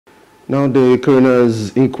Now, the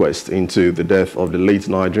coroner's inquest into the death of the late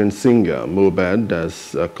Nigerian singer Mohbad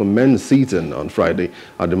has commenced sitting on Friday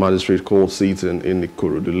at the Magistrate Court sitting in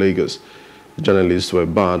Ikorodu, Lagos. The journalists were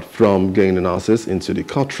barred from gaining access into the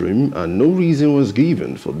courtroom and no reason was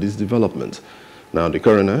given for this development. Now, the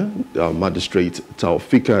coroner, Magistrate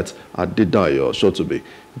Taufikat Adedayo Shotobe,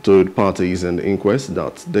 told parties in the inquest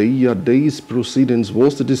that the day's proceedings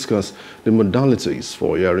was to discuss the modalities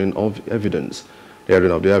for hearing of evidence.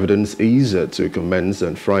 Hearing of the evidence is to commence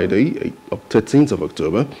on Friday, 13th of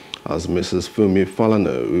October, as Mrs. Fumi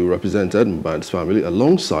Falana, who represented Mohbad's family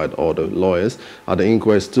alongside other lawyers at the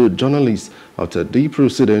inquest, told journalists after the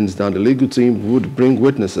proceedings that the legal team would bring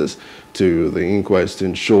witnesses to the inquest to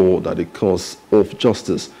ensure that the cause of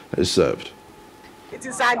justice is served. It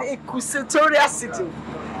is an inquisitorial sitting.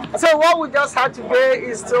 So what we just have to do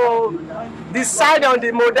is to decide on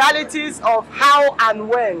the modalities of how and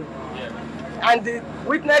when, and the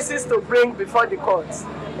witnesses to bring before the courts.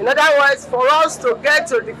 In other words, for us to get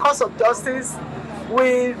to the cause of justice,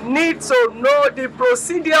 we need to know the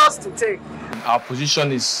procedures to take. Our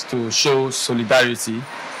position is to show solidarity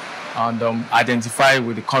and identify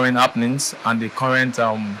with the current happenings and the current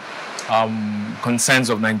concerns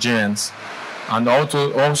of Nigerians, and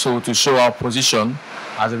also to show our position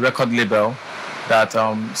as a record label that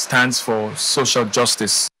stands for social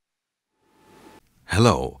justice.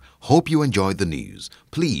 Hello. Hope you enjoyed the news.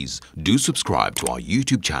 Please do subscribe to our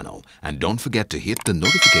YouTube channel and don't forget to hit the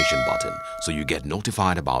notification button so you get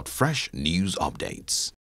notified about fresh news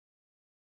updates.